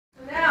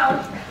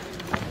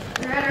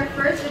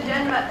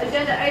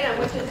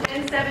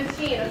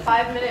N17, a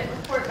 5-minute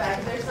report back.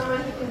 If there's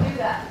someone who can do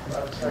that.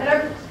 And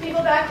our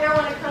people back there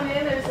want to come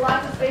in. There's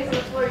lots of space on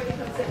the floor. You can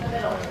come sit in the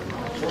middle.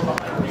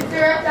 Is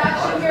direct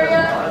action here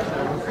yet?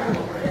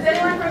 Is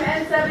anyone from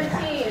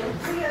N17?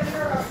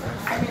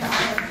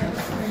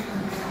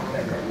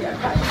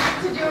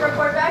 To do a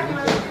report back? You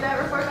want to do that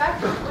report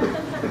back?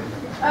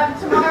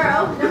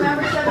 Tomorrow,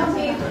 November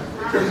 17th,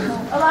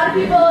 a lot of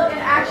people in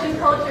action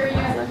culture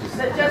use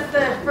just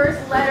the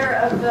first letter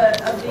of the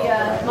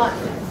month.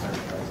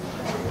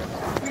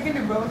 We can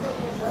do both.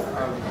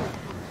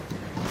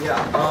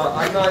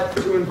 I'm not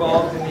too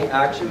involved in the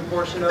action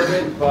portion of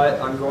it,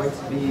 but I'm going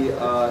to be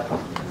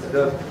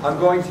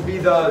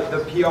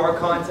the PR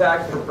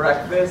contact for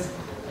breakfast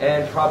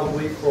and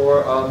probably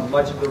for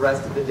much of the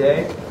rest of the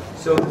day.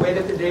 So the way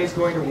that the day is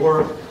going to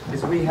work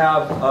is we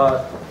have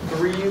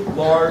 3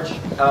 large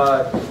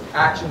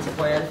actions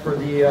planned for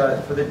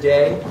the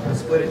day. We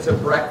split it to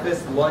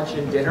breakfast, lunch,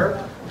 and dinner.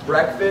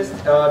 Breakfast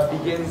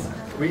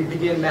we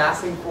begin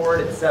massing for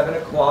it at 7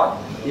 o'clock.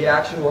 The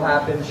action will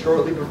happen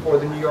shortly before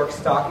the New York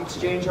Stock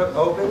Exchange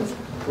opens.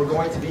 We're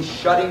going to be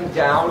shutting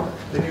down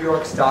the New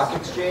York Stock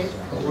Exchange.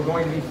 We're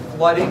going to be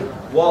flooding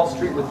Wall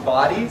Street with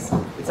bodies.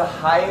 It's a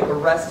high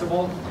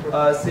arrestable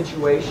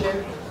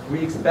situation.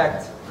 We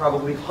expect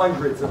probably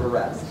hundreds of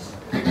arrests.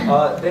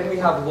 Then we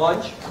have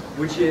lunch,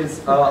 which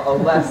is a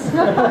less...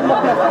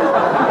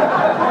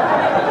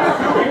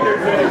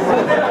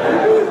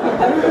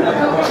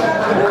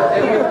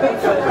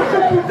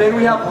 Then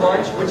we have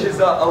lunch, which is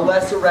a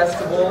less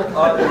arrestable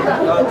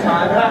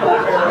time.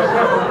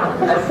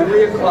 At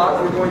 3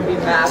 o'clock, we're going to be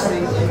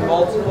massing in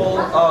multiple...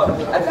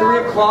 at 3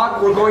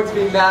 o'clock, we're going to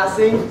be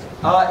massing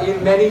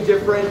in many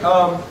different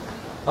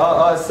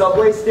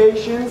subway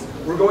stations.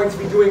 We're going to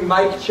be doing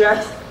mic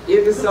checks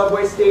in the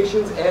subway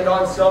stations and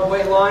on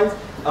subway lines,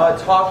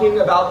 talking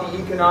about the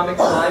economic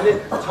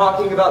climate,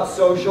 talking about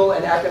social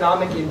and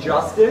economic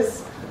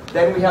injustice.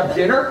 Then we have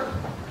dinner.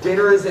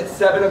 Dinner is at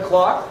 7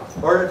 o'clock,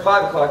 or at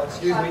 5 o'clock,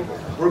 excuse me.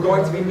 We're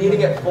going to be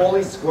meeting at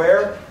Foley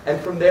Square, and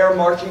from there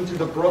marching to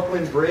the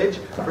Brooklyn Bridge.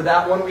 For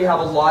that one, we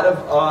have a lot of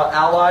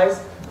allies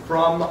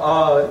from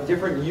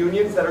different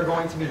unions that are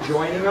going to be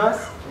joining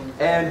us.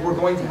 And we're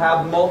going to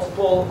have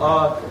multiple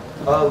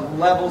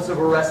levels of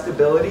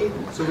arrestability,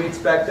 so we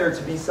expect there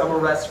to be some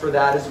arrests for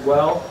that as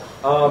well.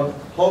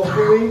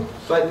 Hopefully,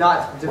 but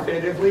not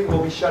definitively,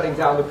 we'll be shutting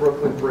down the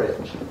Brooklyn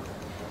Bridge.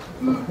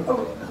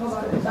 Oh, hold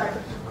on, sorry.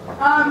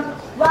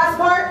 Last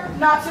part,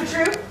 not so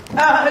true.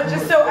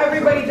 Just so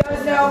everybody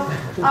does know.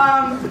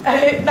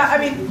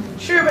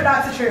 True but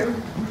not so true.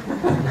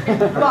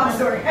 Long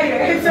story.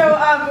 Anyway, so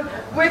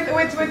with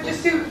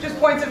just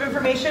points of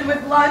information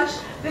with lunch,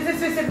 this is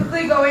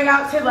specifically going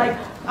out to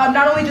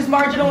not only just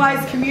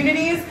marginalized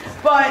communities,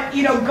 but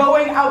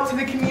going out to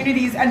the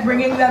communities and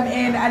bringing them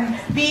in and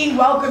being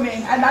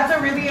welcoming, and that's a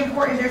really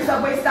important. There's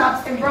subway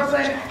stops in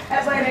Brooklyn,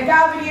 Atlantic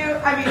Avenue.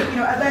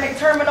 Atlantic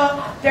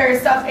Terminal. There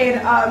is stuff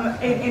in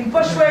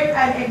Bushwick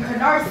and in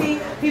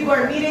Canarsie. People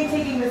are meeting,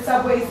 taking the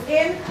subways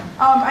in,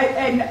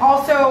 and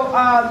also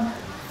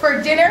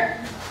for dinner.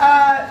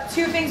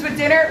 2 things with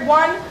dinner.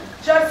 1,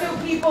 just so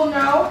people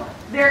know,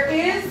 there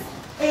is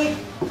a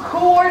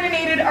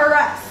coordinated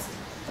arrest.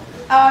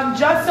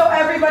 Just so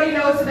everybody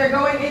knows that they're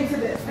going into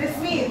this. This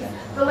means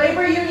the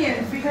labor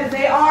unions, because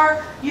they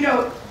are,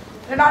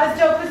 they're not as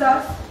dope as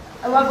us.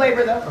 I love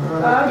labor though.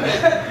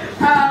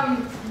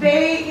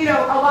 They, a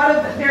lot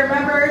of their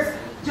members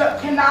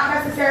cannot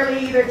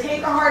necessarily either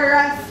take a hard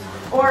arrest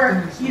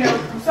or,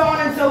 so on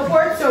and so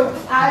forth. So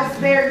as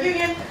their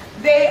union,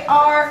 they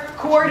are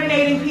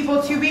coordinating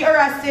people to be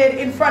arrested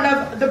in front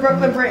of the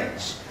Brooklyn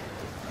Bridge.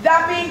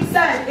 That being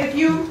said, if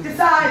you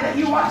decide that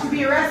you want to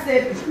be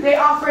arrested, they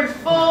offered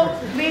full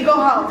legal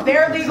help.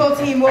 Their legal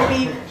team will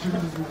be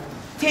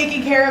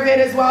taking care of it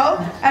as well.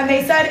 And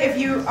they said if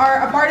you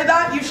are a part of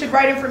that, you should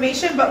write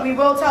information, but we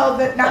will tell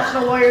the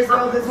National Lawyers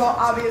Guild as well,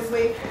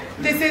 obviously.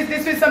 This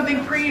is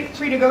something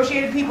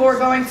pre-negotiated. People are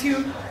going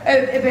to,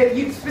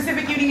 the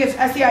specific union is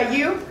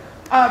SEIU.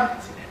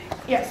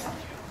 Yes.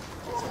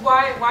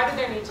 Why do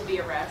there need to be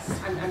arrests?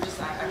 I'm just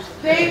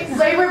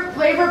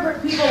labor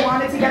people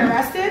wanted to get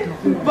arrested,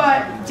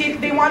 but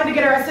they wanted to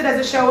get arrested as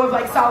a show of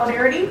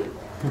solidarity.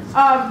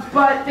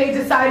 But they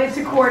decided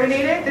to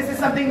coordinate it. This is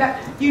something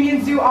that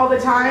unions do all the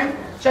time,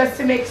 just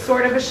to make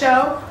sort of a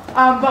show.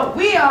 But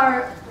we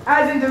are,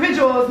 as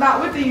individuals,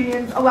 not with the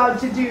unions, allowed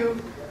to do.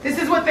 This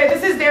is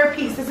their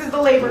piece. This is the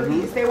labor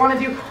piece. They want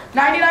to do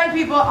 99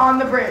 people on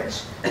the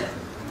bridge.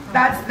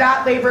 That's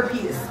that labor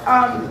piece.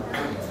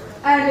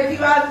 And if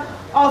you have.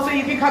 Also,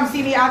 you can come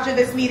see me after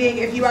this meeting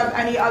if you have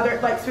any other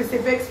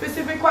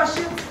specific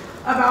questions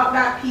about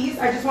that piece.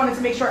 I just wanted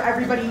to make sure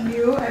everybody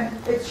knew and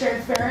it's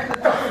transparent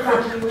that that's what's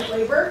happening with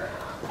labor.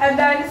 And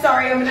then,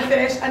 sorry, I'm going to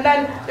finish. And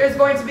then there's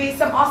going to be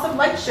some awesome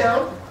light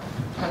show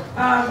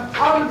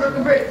on the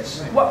Brooklyn Bridge.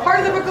 What part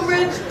of the Brooklyn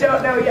Bridge?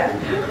 Don't know yet.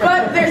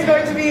 But there's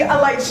going to be a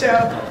light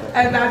show,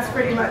 and that's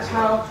pretty much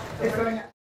how it's going to happen.